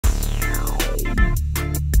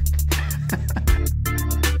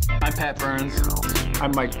Pat Burns.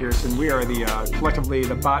 I'm Mike Pearson. We are collectively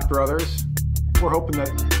the Bot Brothers. We're hoping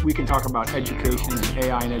that we can talk about education and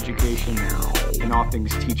AI in education and all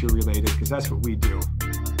things teacher related, because that's what we do.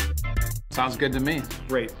 Sounds good to me.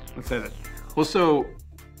 Great. Let's hit it. Well, so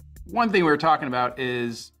one thing we were talking about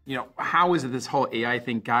is, how is it this whole AI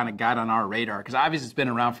thing kind of got on our radar? Because obviously it's been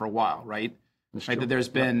around for a while, right? Like that there's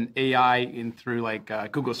been AI through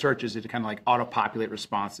Google searches to kind of auto-populate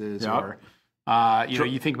responses, or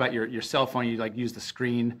you think about your cell phone, you use the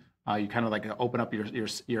screen, you kind of open up your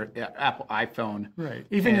Apple iPhone, right?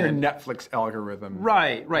 Even your Netflix algorithm,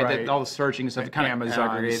 right? All the searching stuff, kind of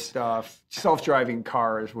Amazon stuff, self-driving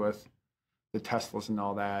cars with the Teslas and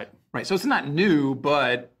all that. Right. So it's not new,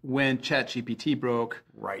 but when ChatGPT broke,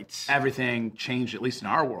 right, everything changed, at least in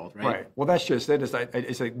our world, right? Right. Well, that's just it.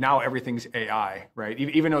 It's like now everything's AI, right?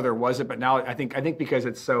 Even though there was it, but now I think because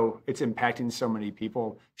it's impacting so many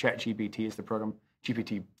people. ChatGPT is the program.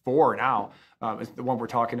 GPT-4 now is the one we're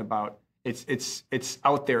talking about. It's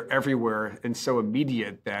out there everywhere and so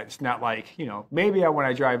immediate that it's not like, maybe when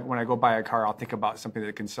I go buy a car, I'll think about something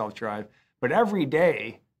that can self-drive. But every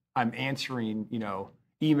day I'm answering,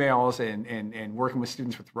 emails and working with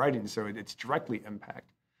students with writing, so it's directly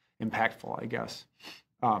impactful, I guess.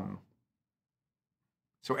 So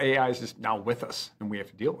AI is just now with us, and we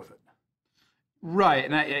have to deal with it.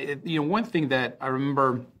 Right, and one thing that I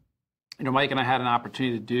remember, Mike and I had an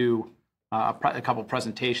opportunity to do a couple of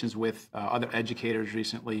presentations with other educators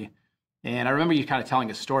recently, and I remember you kind of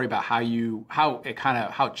telling a story about how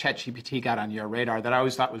ChatGPT got on your radar that I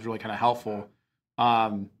always thought was really kind of helpful.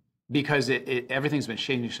 Because everything's been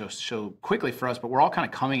changing so quickly for us, but we're all kind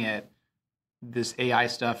of coming at this AI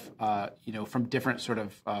stuff, from different sort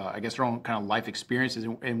of, our own kind of life experiences,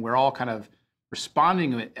 and we're all kind of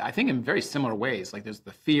responding, I think, in very similar ways. Like there's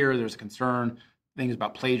the fear, there's a concern, things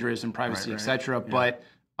about plagiarism, privacy, et cetera. Yeah.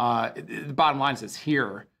 But the bottom line is it's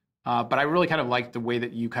here. But I really kind of like the way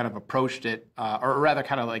that you kind of approached it, or rather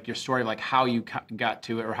kind of like your story, like how you got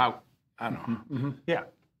to it, or how, I don't know. Mm-hmm. Yeah.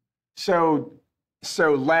 So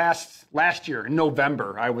last year in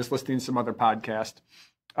November, I was listening to some other podcast,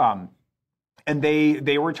 and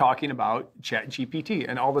they were talking about ChatGPT,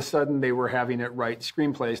 and all of a sudden they were having it write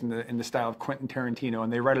screenplays in the style of Quentin Tarantino,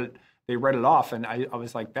 and they read it off, and I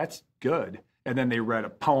was like, that's good. And then they read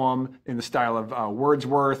a poem in the style of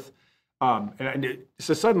Wordsworth,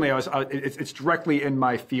 so suddenly it's directly in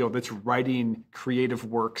my field. It's writing creative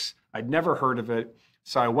works. I'd never heard of it,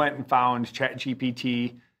 so I went and found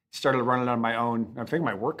ChatGPT. Started running on my own, I think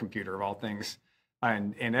my work computer of all things.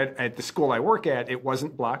 And at the school I work at, it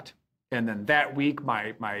wasn't blocked. And then that week,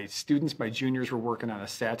 my students, my juniors, were working on a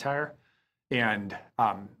satire. And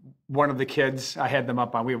one of the kids, I had them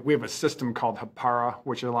up on, we have a system called Hapara,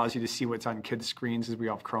 which allows you to see what's on kids' screens as we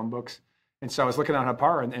all have Chromebooks. And so I was looking on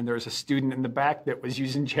Hapara, and there was a student in the back that was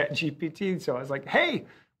using ChatGPT. So I was like, hey,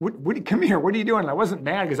 come here, what are you doing? And I wasn't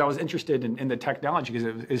mad because I was interested in the technology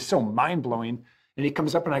because it is so mind-blowing. And he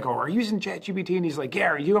comes up and I go, are you using ChatGPT? And he's like, yeah,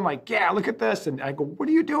 are you? I'm like, yeah, look at this. And I go, what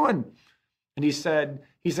are you doing? And he's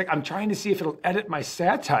like, I'm trying to see if it'll edit my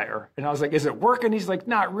satire. And I was like, is it working? He's like,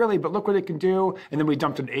 not really, but look what it can do. And then we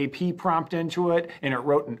dumped an AP prompt into it, and it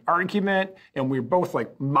wrote an argument. And we were both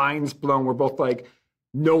like minds blown. We're both like,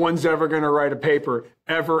 no one's ever going to write a paper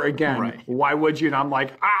ever again. Right. Why would you? And I'm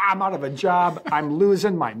like, I'm out of a job. I'm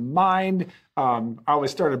losing my mind. I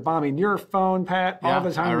always started bombing your phone, Pat, all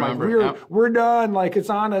the time. I remember. Like, we're done. Like, it's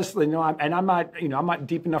honest. I'm not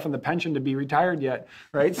deep enough in the pension to be retired yet,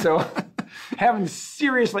 right? So having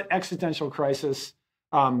serious existential crisis.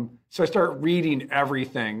 So I start reading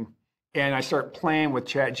everything, and I start playing with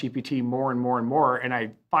ChatGPT more and more and more. And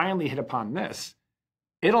I finally hit upon this.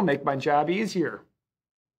 It'll make my job easier.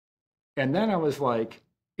 And then I was like,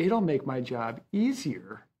 it'll make my job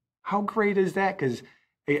easier. How great is that? Because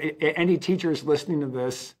any teachers listening to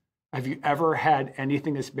this, have you ever had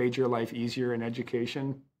anything that's made your life easier in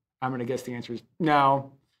education? I'm going to guess the answer is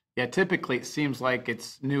no. Yeah, typically it seems like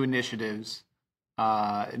it's new initiatives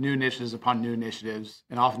upon new initiatives,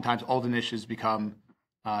 and oftentimes old initiatives become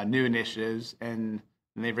new initiatives, and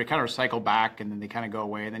they kind of recycle back, and then they kind of go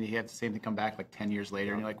away, and then you have the same thing come back like 10 years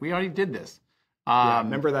later, and you're like, we already did this.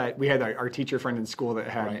 Remember that we had our teacher friend in school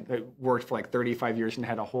that worked for like 35 years and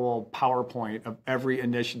had a whole PowerPoint of every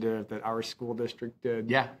initiative that our school district did.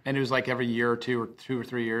 Yeah, and it was like every year or 2 or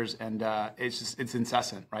 3 years, and it's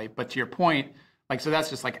incessant, right? But to your point, so that's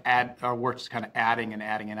just like we're just kind of adding and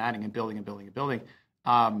adding and adding and building and building and building,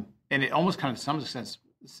 and it almost kind of to some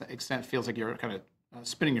extent feels like you're kind of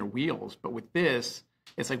spinning your wheels. But with this,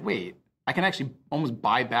 it's like, wait, I can actually almost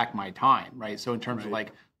buy back my time, right? So in terms of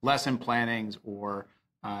like lesson plannings or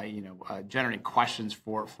generating questions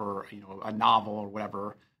for a novel or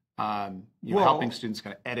whatever. Helping students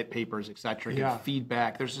kind of edit papers, et cetera, give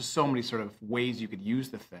feedback. There's just so many sort of ways you could use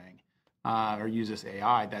the thing or use this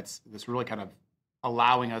AI that's really kind of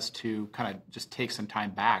allowing us to kind of just take some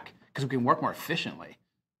time back because we can work more efficiently.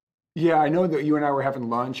 Yeah, I know that you and I were having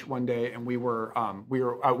lunch one day, and we were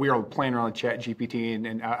playing around with ChatGPT,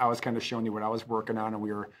 and I was kind of showing you what I was working on, and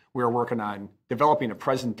we were working on developing a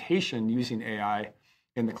presentation using AI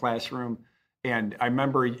in the classroom. And I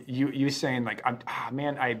remember you saying like,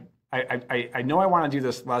 man, I know I want to do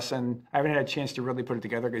this lesson. I haven't had a chance to really put it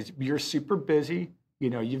together because you're super busy.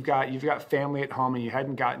 You've got family at home, and you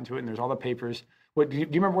hadn't gotten to it, and there's all the papers. Do you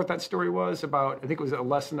remember what that story was about? I think it was a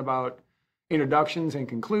lesson about introductions and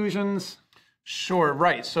conclusions. Sure,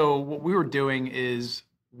 right. So what we were doing is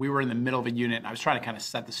we were in the middle of a unit, and I was trying to kind of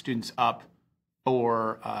set the students up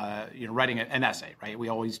for writing an essay, right? We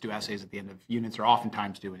always do essays at the end of units, or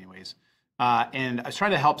oftentimes do anyways. And I was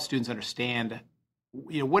trying to help students understand,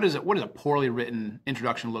 what does a poorly written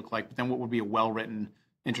introduction look like, but then what would be a well-written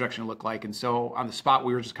introduction look like? And so on the spot,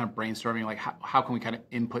 we were just kind of brainstorming, like, how can we kind of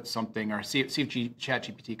input something or see if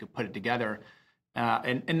ChatGPT could put it together.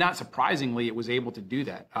 And not surprisingly, it was able to do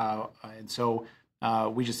that. And so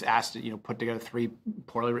we just asked it, put together 3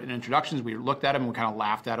 poorly written introductions. We looked at them and we kind of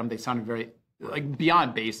laughed at them. They sounded very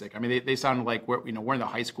beyond basic. I mean, they sounded like we're in the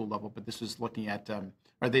high school level, but this was looking at,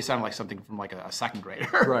 or they sounded like something from like a second grader.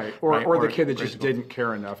 Right. Or the kid that just didn't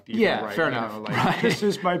care enough to even write. Fair enough. Right. This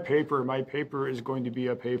is my paper. My paper is going to be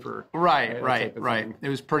a paper. Right. It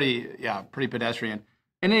was pretty pedestrian.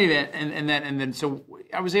 In any event, and then so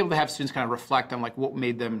I was able to have students kind of reflect on like what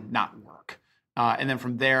made them not work. And then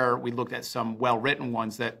from there, we looked at some well-written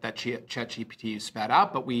ones that ChatGPT spat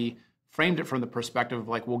out, but we framed it from the perspective of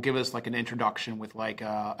like, well, give us like an introduction with like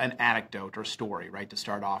an anecdote or story, right, to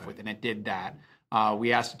start off with, and it did that.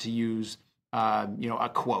 We asked it to use,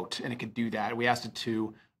 a quote, and it could do that. We asked it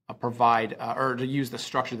to provide or to use the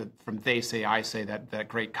structure that from they say, I say, that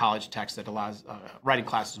great college text that allows writing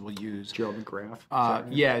classes will use. Gerald and Graf.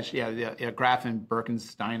 Graf and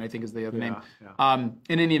Birkenstein, I think is the other name. Yeah.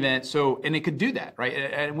 In any event, and it could do that, right?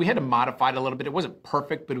 And we had to modify it a little bit. It wasn't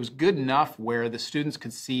perfect, but it was good enough where the students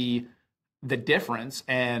could see the difference,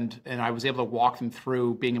 and I was able to walk them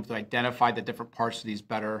through being able to identify the different parts of these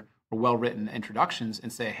better or well-written introductions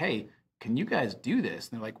and say, hey, can you guys do this?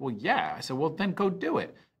 And they're like, well, yeah. I said, well, then go do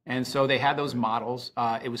it. And so they had those models.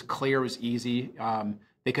 It was clear, it was easy.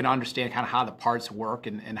 They could understand kind of how the parts work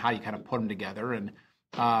and how you kind of put them together. And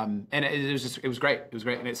it was great. It was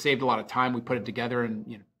great, and it saved a lot of time. We put it together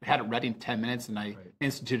and had it ready in 10 minutes, and I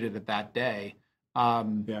instituted it that day.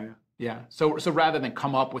 Yeah. So rather than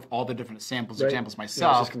come up with all the different examples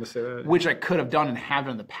myself, I was just going to say that. Which I could have done and have it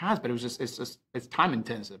in the past, but it's time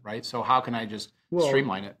intensive, right? So how can I just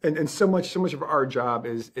streamline it? And so much of our job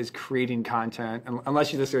is creating content,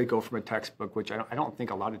 unless you just go from a textbook, which I don't think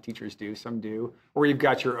a lot of teachers do. Some do, or you've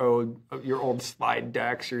got your old slide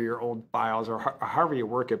decks or your old files or however you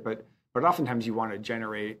work it. But oftentimes you want to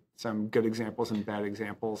generate some good examples and bad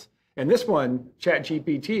examples. And this one,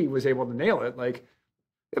 ChatGPT was able to nail it. Like,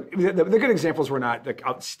 the good examples were not like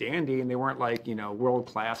outstanding. They weren't like world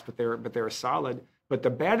class, but they were solid. But the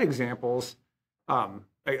bad examples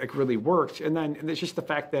like really worked. And it's just the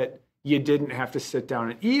fact that you didn't have to sit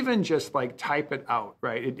down and even just like type it out,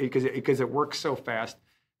 right? Because it works so fast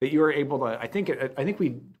that you were able to. I think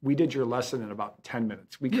we did your lesson in about 10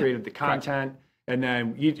 minutes. We created the content. Correct. And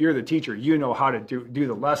then you're the teacher. You know how to do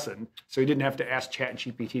the lesson, so you didn't have to ask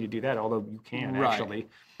ChatGPT to do that. Although you can actually.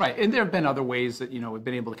 Right, and there have been other ways that we've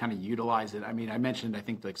been able to kind of utilize it. I mean, I mentioned I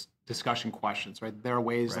think like discussion questions, right? There are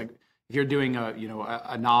ways like if you're doing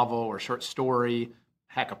a novel or short story,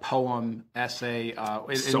 heck, a poem, essay,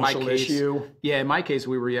 social issue. Yeah, in my case,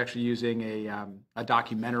 we were actually using a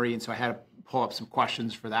documentary, and so I had to pull up some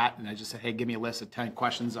questions for that, and I just said, hey, give me a list of 10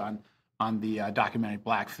 questions on the documentary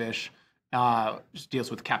Blackfish. Just deals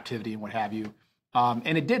with captivity and what have you.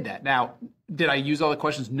 And it did that. Now, did I use all the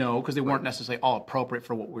questions? No, because they weren't necessarily all appropriate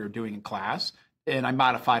for what we were doing in class. And I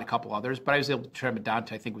modified a couple others, but I was able to trim it down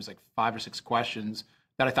to, I think it was like 5 or 6 questions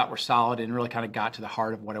that I thought were solid and really kind of got to the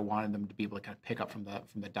heart of what I wanted them to be able to kind of pick up from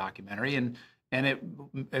the documentary. And it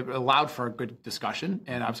allowed for a good discussion.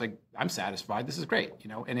 And I was like, I'm satisfied. This is great,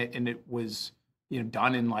 and it was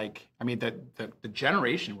done in like, I mean, the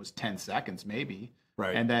generation was 10 seconds maybe.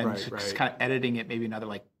 Right. And then just kind of editing it maybe another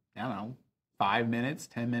like, I don't know, 5 minutes,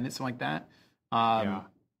 10 minutes, something like that.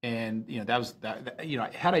 And that was that.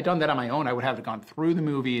 Had I done that on my own, I would have gone through the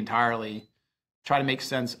movie entirely, try to make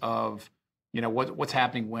sense of what's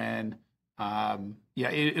happening when Yeah,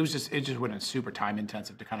 it just went super time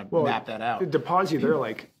intensive to kind of Well, map that out. To pause you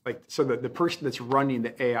there, so the person that's running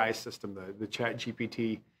the AI system, the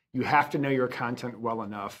ChatGPT, you have to know your content well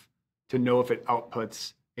enough to know if it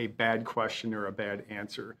outputs a bad question or a bad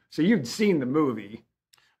answer. So you'd seen the movie.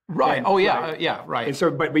 Right. And, oh yeah. right. Yeah. Right. And so,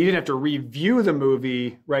 but you didn't have to review the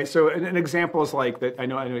movie, right? So an example is like that. I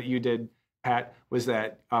know you did, Pat. Was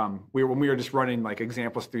that when we were just running like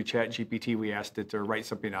examples through ChatGPT, we asked it to write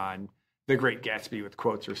something on The Great Gatsby with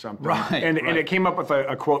quotes or something, right? And it came up with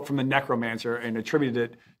a quote from the Necromancer and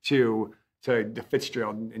attributed it to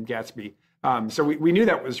Fitzgerald and Gatsby. So we knew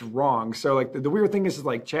that was wrong. So like the weird thing is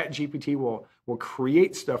like ChatGPT will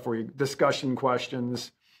create stuff for you, discussion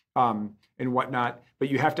questions, and whatnot, but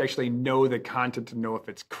you have to actually know the content to know if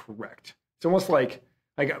it's correct. It's almost like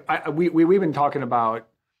we've been talking about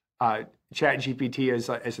ChatGPT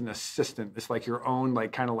as an assistant. It's like your own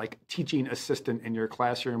like kind of like teaching assistant in your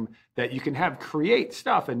classroom that you can have create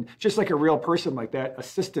stuff, and just like a real person, like that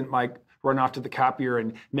assistant might run off to the copier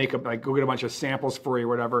and make up like go get a bunch of samples for you or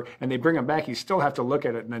whatever, and they bring them back. You still have to look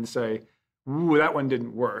at it and then say, "Ooh, that one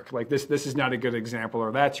didn't work. Like this is not a good example,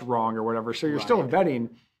 or that's wrong, or whatever." So you're still vetting,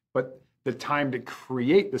 but the time to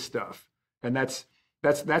create the stuff, and that's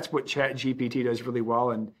what ChatGPT does really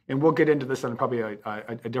well, and we'll get into this on probably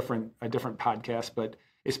a different podcast, but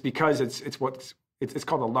it's because it's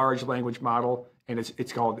called a large language model, and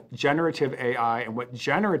it's called generative AI, and what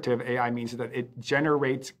generative AI means is that it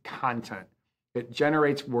generates content, it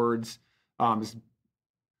generates words,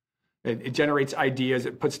 it generates ideas,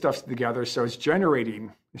 it puts stuff together, so it's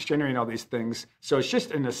generating all these things. So it's just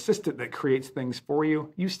an assistant that creates things for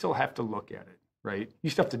you. You still have to look at it. Right? You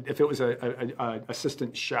still have to, if it was a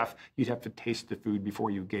assistant chef, you'd have to taste the food before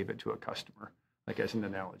you gave it to a customer, like as an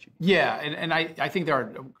analogy. Yeah, and I think there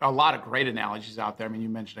are a lot of great analogies out there. I mean, you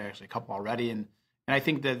mentioned actually a couple already, and I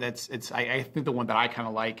think I think the one that I kind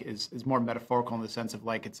of like is more metaphorical in the sense of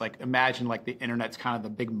like, it's like, imagine like the internet's kind of the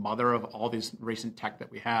big mother of all this recent tech that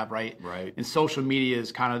we have, right? Right. And social media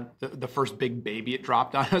is kind of the first big baby it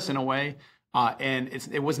dropped on us in a way, and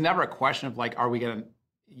it was never a question of like, are we going to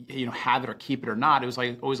have it or keep it or not. It was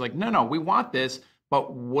like always like, no, we want this,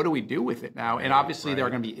 but what do we do with it now? And obviously there are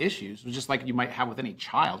going to be issues, just like you might have with any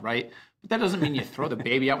child, right? But that doesn't mean you throw the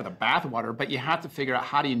baby out with the bathwater, but you have to figure out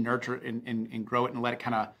how do you nurture it and grow it and let it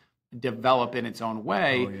kind of develop in its own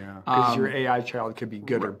way. Oh yeah, because your AI child could be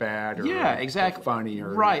good or bad, or exactly, or funny,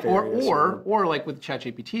 or right, or like with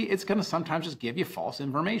ChatGPT, it's going to sometimes just give you false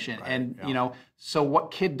information, and so what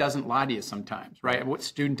kid doesn't lie to you sometimes, right? What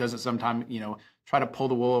student doesn't sometimes, try to pull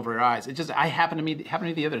the wool over your eyes? It just happened to me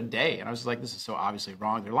the other day, and I was like, this is so obviously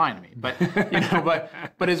wrong. They're lying to me, but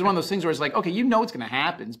but it's one of those things where it's like, okay, it's going to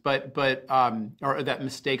happen, but or that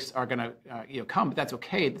mistakes are going to come, but that's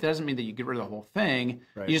okay. It doesn't mean that you get rid of the whole thing.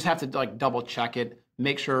 Right. You just have to like double check it,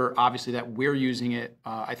 make sure obviously that we're using it,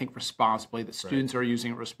 I think responsibly, that students are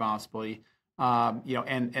using it responsibly,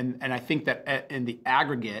 and I think that in the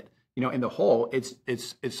aggregate, in the whole, it's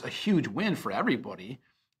a huge win for everybody.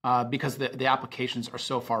 Because the applications are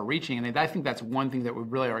so far reaching. And I think that's one thing that we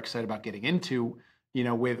really are excited about getting into,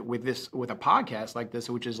 with a podcast like this,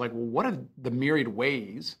 which is like, well, what are the myriad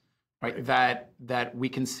ways, right, that we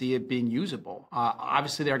can see it being usable?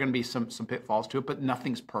 Obviously, there are going to be some pitfalls to it, but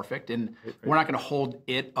nothing's perfect. And we're not going to hold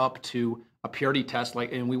it up to a purity test,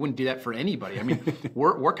 and we wouldn't do that for anybody. I mean,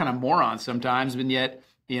 we're kind of morons sometimes, and yet,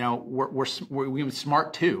 we're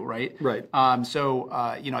smart too, right? Right. So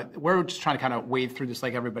we're just trying to kind of wade through this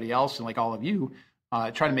like everybody else, and like all of you,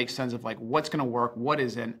 try to make sense of like what's going to work, what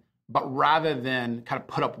isn't, but rather than kind of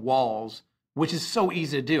put up walls, which is so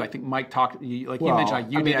easy to do. I think Mike talked, you mentioned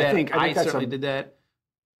like you did that. I certainly did that.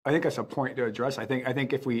 I think that's a point to address. I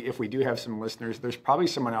think if we do have some listeners, there's probably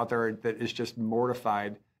someone out there that is just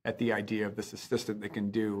mortified at the idea of this assistant that can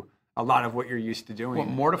do a lot of what you're used to doing. Well,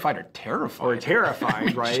 mortified or terrified? Or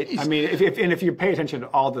terrified, right? Geez. I mean, if you pay attention to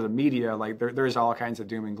all the media, like there's all kinds of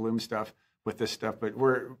doom and gloom stuff with this stuff. But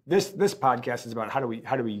this podcast is about how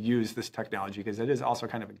do we use this technology, because it is also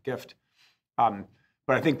kind of a gift. But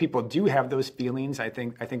I think people do have those feelings. I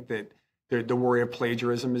think that the worry of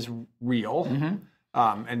plagiarism is real,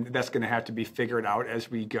 and that's going to have to be figured out as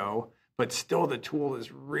we go. But still, the tool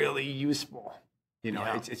is really useful. You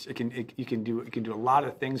can do a lot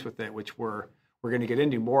of things with it, which we're going to get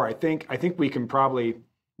into more. I think we can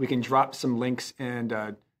drop some links in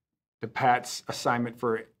to Pat's assignment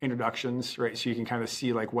for introductions, right? So you can kind of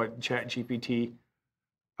see like what ChatGPT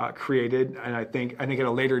created, and I think at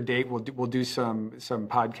a later date we'll do some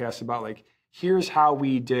podcasts about like, here's how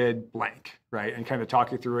we did blank, right? And kind of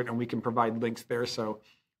talk you through it, and we can provide links there. So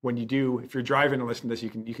when if you're driving and listen to this,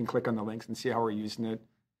 you can click on the links and see how we're using it.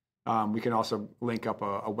 We can also link up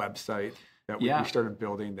a website that we started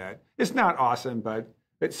building that it's not awesome, but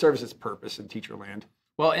it serves its purpose in teacher land.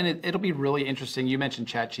 Well, and it'll be really interesting. You mentioned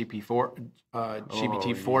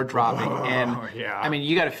GPT-4 dropping. And I mean,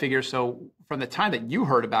 you got to figure, so from the time that you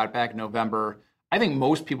heard about it back in November, I think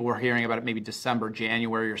most people were hearing about it maybe December,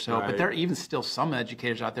 January or so. Right. But there are even still some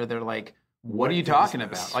educators out there that are like, what are you talking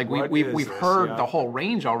about? Like we've heard the whole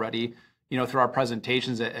range already, through our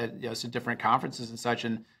presentations at different conferences and such.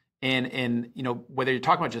 And whether you're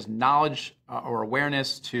talking about just knowledge or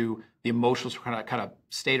awareness to the emotional kind of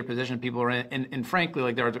state or position people are in, and frankly,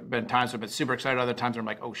 like there have been times I've been super excited, other times I'm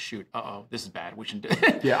like, oh shoot, this is bad, we shouldn't do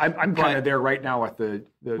it. Yeah, I'm kind of there right now with the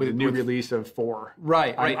new release of 4.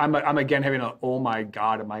 Right. I'm again having a oh my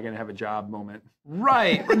god, am I going to have a job moment?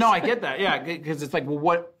 Right. No, I get that. Yeah, because it's like, well,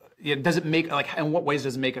 what does it make, like, in what ways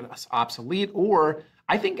does it make us obsolete? Or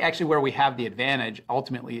I think actually where we have the advantage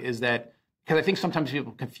ultimately is that, because I think sometimes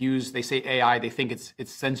people confuse, they say AI, they think it's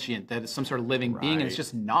sentient, that it's some sort of living being, and it's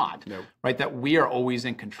just not, right? That we are always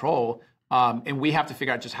in control, and we have to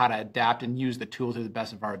figure out just how to adapt and use the tools to the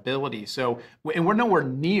best of our ability. So, and we're nowhere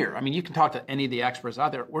near, I mean, you can talk to any of the experts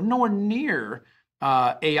out there, we're nowhere near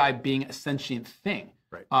AI being a sentient thing.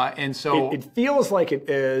 Right. And so it feels like it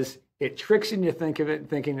is. It tricks you into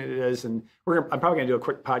thinking it is, and I'm probably going to do a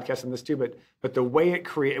quick podcast on this too. But the way it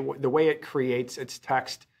creates its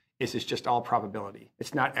text is it's just all probability.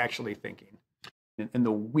 It's not actually thinking. And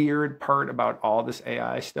the weird part about all this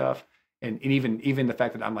AI stuff, and even the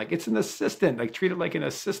fact that I'm like, it's an assistant, like treat it like an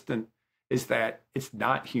assistant, is that it's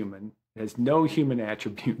not human. It has no human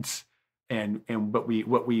attributes, but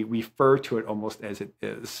we refer to it almost as it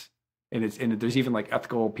is. And there's even like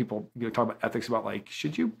ethical people talk about ethics about like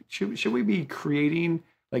should we be creating,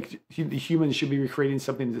 like the humans should be creating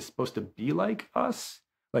something that's supposed to be like us?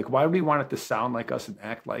 Like, why do we want it to sound like us and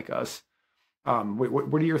act like us?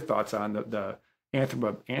 What are your thoughts on the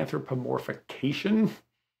anthropomorphication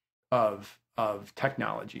of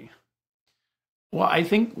technology? Well, I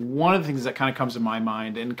think one of the things that kind of comes to my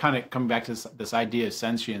mind, and kind of coming back to this idea of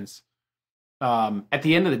sentience, at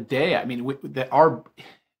the end of the day, I mean,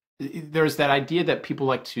 there's that idea that people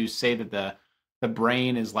like to say that the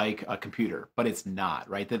brain is like a computer, but it's not,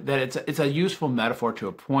 right? That it's a useful metaphor to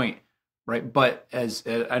a point, right? But as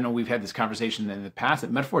I know we've had this conversation in the past,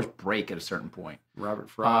 that metaphors break at a certain point. Robert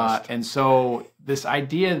Frost. And so this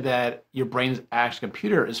idea that your brain is actually a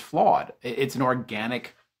computer is flawed. It's an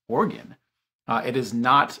organic organ. It is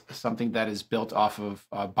not something that is built off of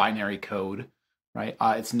binary code. Right,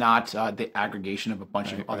 it's not the aggregation of a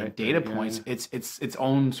bunch of other data points. Yeah. It's its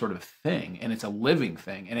own sort of thing, and it's a living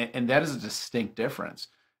thing, and that is a distinct difference,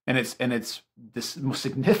 and it's this most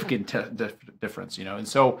significant difference, And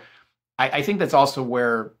so, I think that's also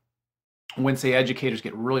where, when say educators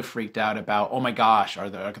get really freaked out about, oh my gosh, are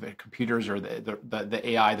the computers or the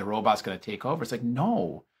AI, the robots going to take over? It's like,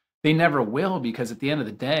 no, they never will, because at the end of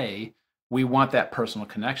the day, we want that personal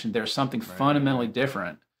connection. There's something fundamentally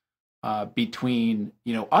different between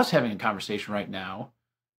us having a conversation right now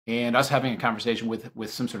and us having a conversation with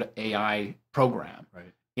some sort of AI program,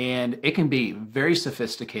 right? And it can be very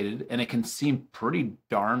sophisticated, and it can seem pretty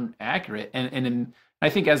darn accurate. And I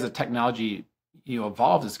think as the technology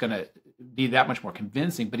evolves, it's going to be that much more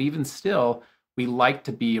convincing. But even still, we like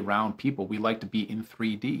to be around people. We like to be in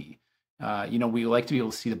 3D. We like to be able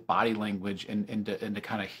to see the body language and to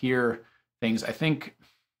kind of hear things. I think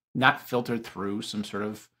not filtered through some sort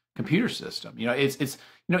of computer system. It's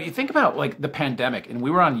you think about like the pandemic, and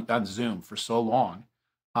we were on Zoom for so long,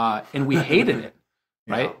 and we hated it,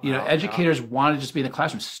 right? Educators wanted to just be in the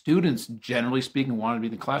classroom. Students, generally speaking, wanted to be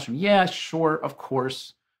in the classroom. Yeah, sure, of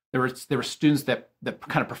course. There were students that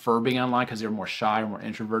kind of prefer being online because they were more shy or more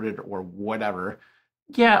introverted or whatever.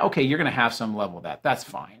 Yeah, okay, you're going to have some level of that. That's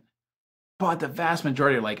fine. But the vast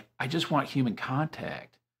majority are like, I just want human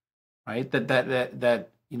contact, right? That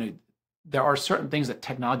there are certain things that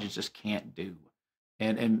technology just can't do.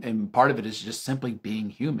 And part of it is just simply being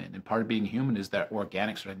human. And part of being human is that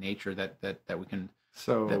organic sort of nature that we can,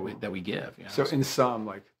 that we give. So in sum,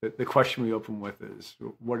 like the question we open with is,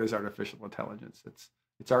 what is artificial intelligence?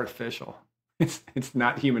 It's artificial. It's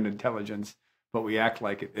not human intelligence, but we act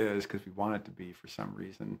like it is because we want it to be for some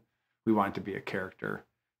reason. We want it to be a character,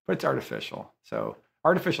 but it's artificial. So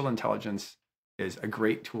artificial intelligence is a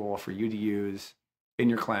great tool for you to use in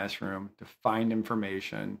your classroom to find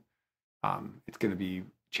information. It's going to be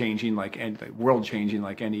changing world changing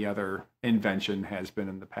like any other invention has been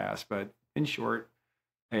in the past. But in short,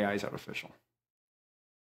 AI is artificial.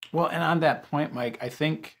 Well, and on that point, Mike, I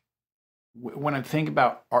think when I think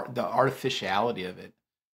about the artificiality of it,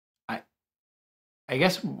 I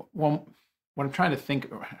guess what I'm trying to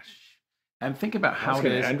think. I'm thinking about how it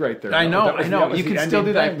is. End right there. I know. You can still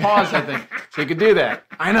do that. Pause, I think. So you could do that.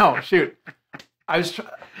 I know. Shoot. I was.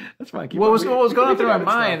 That's fine. What was going through my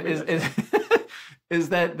mind is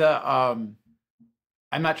that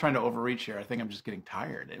I'm not trying to overreach here. I think I'm just getting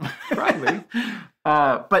tired. Probably.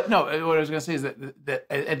 But no, what I was going to say is that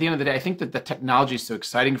at the end of the day, I think that the technology is so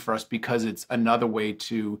exciting for us because it's another way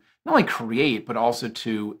to not only create, but also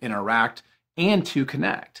to interact and to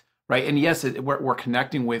connect, right? And yes, we're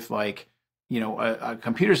connecting with like, a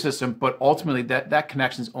computer system, but ultimately that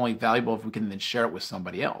connection is only valuable if we can then share it with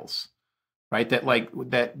somebody else, right?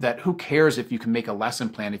 That who cares if you can make a lesson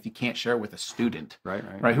plan if you can't share it with a student, right?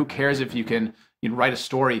 Who cares if you can write a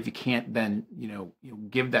story if you can't then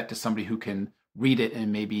give that to somebody who can read it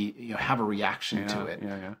and maybe have a reaction to it.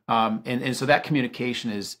 And so that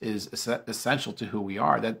communication is essential to who we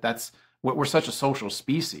are. That's what we're such a social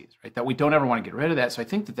species, right? That we don't ever want to get rid of that. So I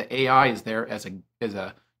think that the AI is there as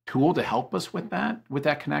a tool to help us with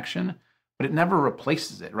that connection, but it never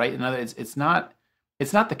replaces it, right? In other words, it's not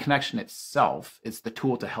the connection itself, it's the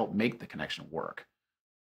tool to help make the connection work.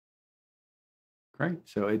 Great.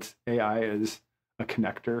 So AI is a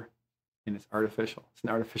connector and it's artificial. It's an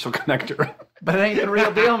artificial connector. But it ain't the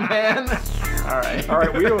real deal, man. All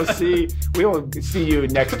right. We will see you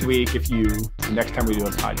next week next time we do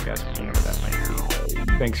a podcast, whenever that might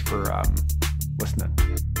be. Thanks for listening.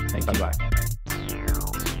 Thank you. Bye-bye.